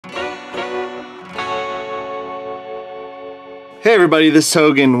Hey everybody, this is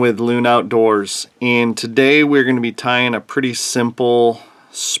Hogan with Loon Outdoors, and today we're going to be tying a pretty simple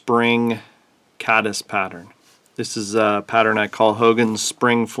spring caddis pattern. This is a pattern I call Hogan's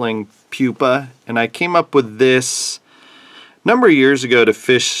Spring Fling Pupa, and I came up with this a number of years ago to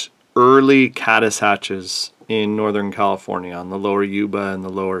fish early caddis hatches in Northern California on the lower Yuba and the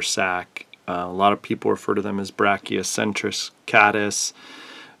lower Sac. A lot of people refer to them as brachiocentrus caddis,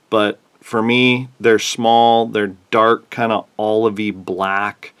 but for me, they're small, they're dark, kind of olivey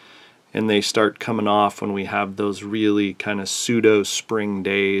black, and they start coming off when we have those really kind of pseudo spring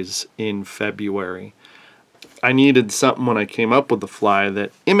days in February. I needed something when I came up with the fly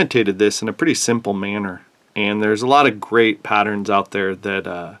that imitated this in a pretty simple manner, and there's a lot of great patterns out there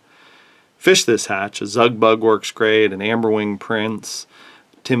that fish this hatch. A Zugbug works great, an Amberwing Prince.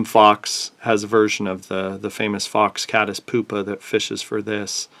 Tim Fox has a version of the famous Fox Caddis Pupa that fishes for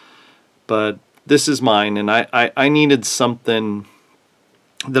this. But this is mine, and I needed something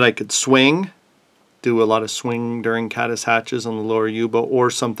that I could swing, do a lot of swing during caddis hatches on the lower Yuba, or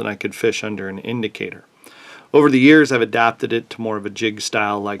something I could fish under an indicator. Over the years, I've adapted it to more of a jig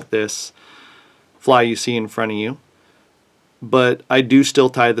style like this fly you see in front of you. But I do still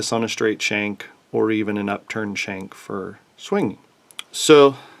tie this on a straight shank or even an upturned shank for swinging.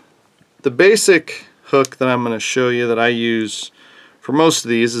 So the basic hook that I'm going to show you that I use for most of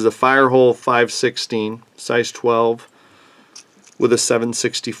these is a Firehole 5/16, size 12, with a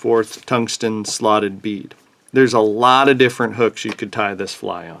 7/64 tungsten slotted bead. There's a lot of different hooks you could tie this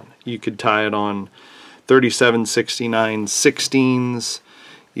fly on. You could tie it on 37/69 16s.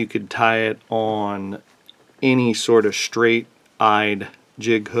 You could tie it on any sort of straight-eyed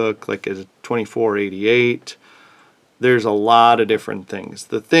jig hook like a 24/88. There's a lot of different things.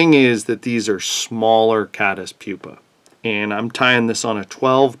 The thing is that these are smaller caddis pupa. And I'm tying this on a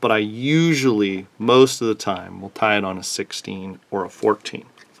 12, but I usually, most of the time, will tie it on a 16 or a 14.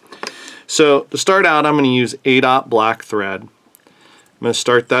 So to start out, I'm going to use 8/0 black thread. I'm going to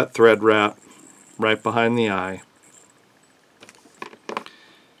start that thread wrap right behind the eye.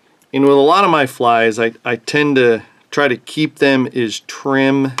 And with a lot of my flies, I tend to try to keep them as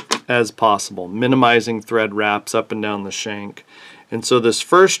trim as possible, minimizing thread wraps up and down the shank. And so this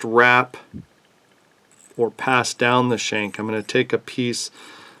first wrap, or pass down the shank, I'm going to take a piece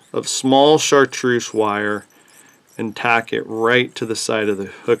of small Chartreuse wire and tack it right to the side of the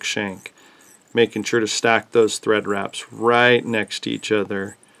hook shank, making sure to stack those thread wraps right next to each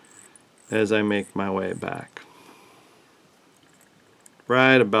other as I make my way back,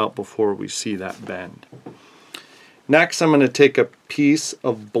 right about before we see that bend. Next, I'm going to take a piece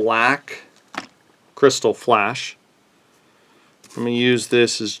of black Krystal flash. I'm going to use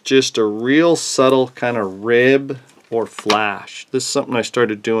this as just a real subtle kind of rib or flash. This is something I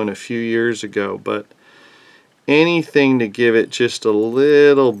started doing a few years ago, but anything to give it just a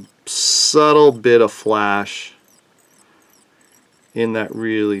little subtle bit of flash in that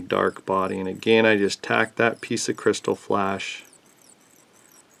really dark body. And again, I just tack that piece of Krystal flash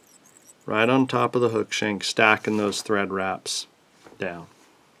right on top of the hook shank, stacking those thread wraps down.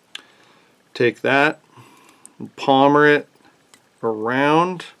 Take that and palmer it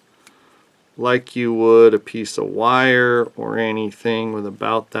around like you would a piece of wire or anything, with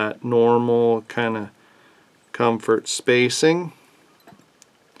about that normal kind of comfort spacing.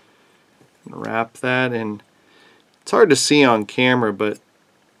 And wrap that in. It's hard to see on camera, but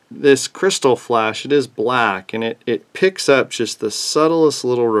this Krystal flash, it is black, and it picks up just the subtlest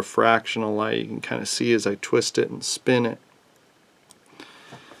little refraction of light. You can kind of see as I twist it and spin it.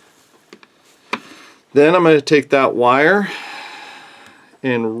 Then I'm going to take that wire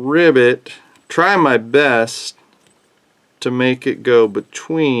and rib it, try my best to make it go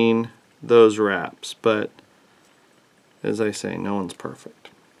between those wraps, but as I say, no one's perfect.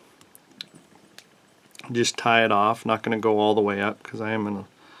 Just tie it off, not going to go all the way up because I am going to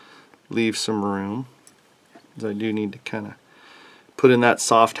leave some room, because I do need to kind of put in that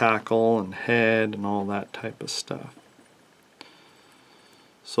soft hackle and head and all that type of stuff.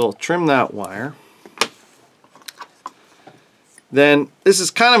 So I'll trim that wire. Then this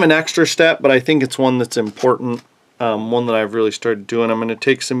is kind of an extra step, but I think it's one that's important, one that I've really started doing. I'm going to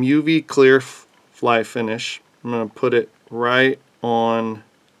take some UV clear fly finish. I'm going to put it right on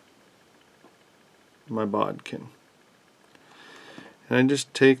my bodkin. And I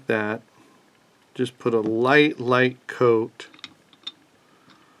just take that, just put a light coat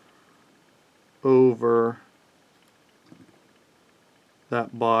over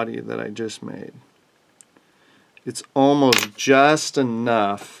that body that I just made. It's almost just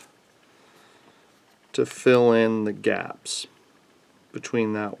enough to fill in the gaps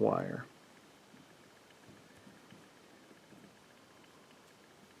between that wire.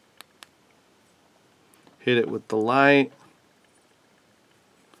 hit it with the light.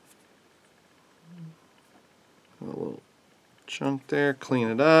 A little chunk there, clean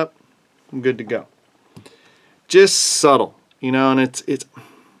it up. I'm good to go. Just subtle, you know, and it's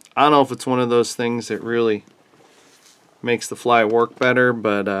I don't know if it's one of those things that really makes the fly work better,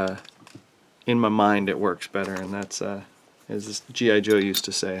 but in my mind it works better, and that's as this G.I. Joe used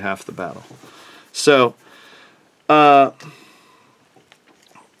to say, half the battle. So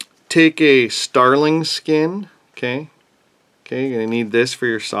take a Starling skin, okay, you're gonna need this for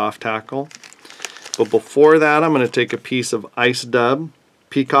your soft hackle. But before that, I'm going to take a piece of Ice Dub,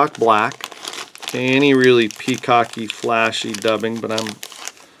 Peacock Black. Okay, any really peacocky, flashy dubbing, but I'm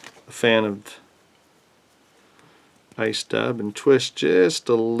a fan of Ice Dub, and twist just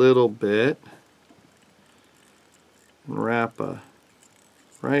a little bit and wrap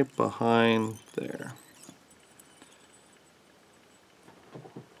right behind there.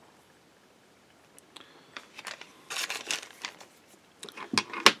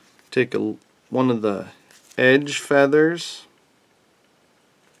 Take one of the edge feathers,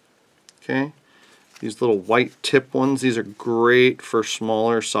 okay, these little white tip ones. These are great for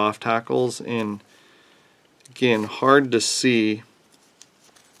smaller soft hackles, and again, hard to see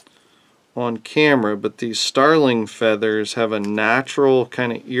on camera, but these Starling feathers have a natural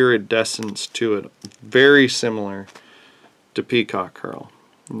kind of iridescence to it, very similar to peacock herl.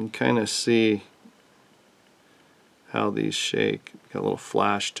 You can kind of see how these shake, got a little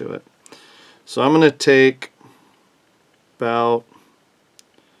flash to it. So I'm going to take about,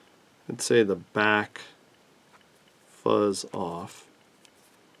 I'd say, the back fuzz off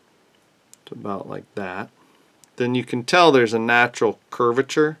to about like that. Then you can tell there's a natural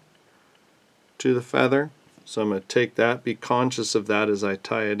curvature to the feather. So I'm going to take that, be conscious of that as I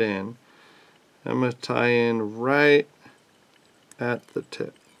tie it in. I'm going to tie in right at the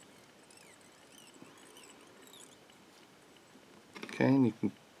tip. Okay, and you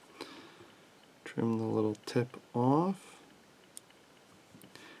can trim the little tip off.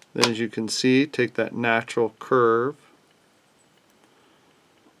 Then, as you can see, take that natural curve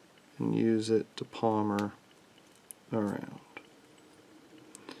and use it to palmer around.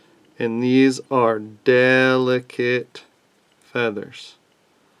 And these are delicate feathers.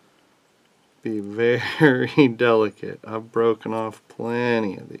 Be very delicate. I've broken off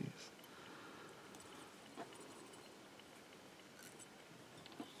plenty of these.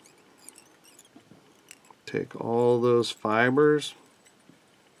 Take all those fibers,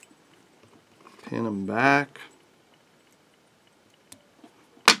 pin them back.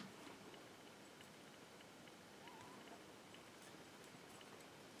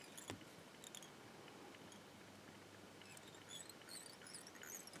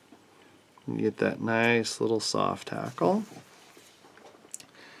 And get that nice little soft hackle.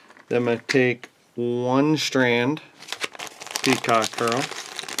 Then I'm going to take one strand peacock herl.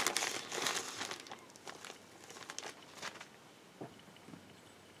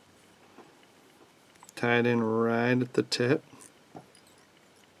 Tie it in right at the tip.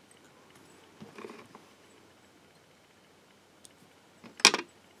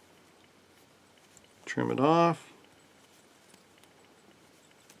 Trim it off.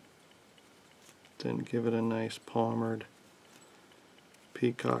 Then give it a nice palmered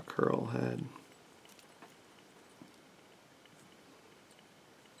peacock herl head.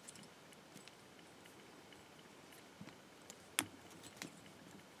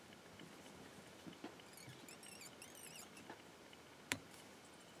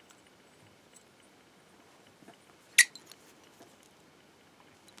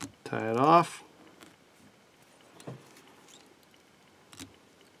 Tie it off.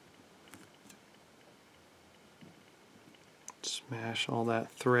 Smash all that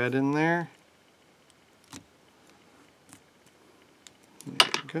thread in there. There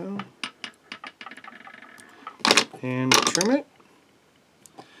we go. And trim it.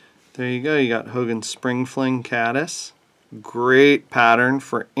 There you go. You got Hogan Spring Fling Caddis. Great pattern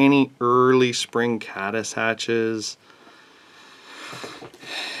for any early spring caddis hatches.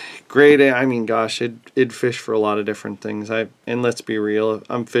 Great, I mean, gosh, it'd fish for a lot of different things. And let's be real,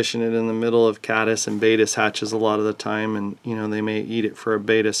 I'm fishing it in the middle of caddis and Baetis hatches a lot of the time, and you know, they may eat it for a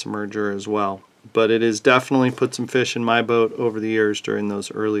Baetis emerger as well. But it has definitely put some fish in my boat over the years during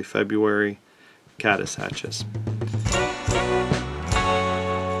those early February caddis hatches.